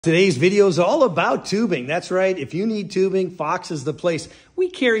Today's video is all about tubing. That's right. If you need tubing, Foxx is the place. We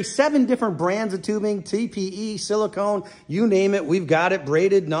carry 7 different brands of tubing, TPE, silicone, you name it. We've got it,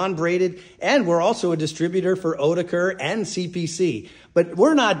 braided, non-braided, and we're also a distributor for Oticur and CPC. But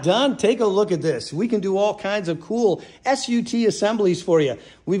we're not done. Take a look at this. We can do all kinds of cool SUT assemblies for you.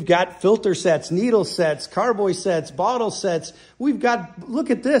 We've got filter sets, needle sets, carboy sets, bottle sets. We've got,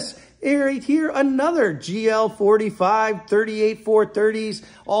 look at this. Right here, another GL45, 38 430s,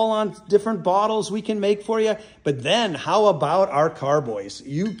 all on different bottles we can make for you. But then how about our carboys?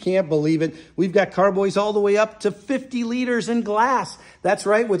 You can't believe it. We've got carboys all the way up to 50 liters in glass. That's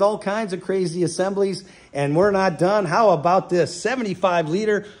right, with all kinds of crazy assemblies. And we're not done. How about this? 75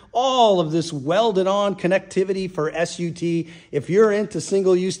 liter, all of this welded on connectivity for SUT. If you're into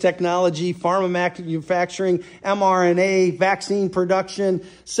single-use technology, pharma manufacturing, mRNA, vaccine production,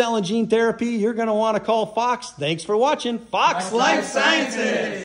 cell and gene therapy, you're going to want to call Foxx. Thanks for watching Foxx Life Sciences.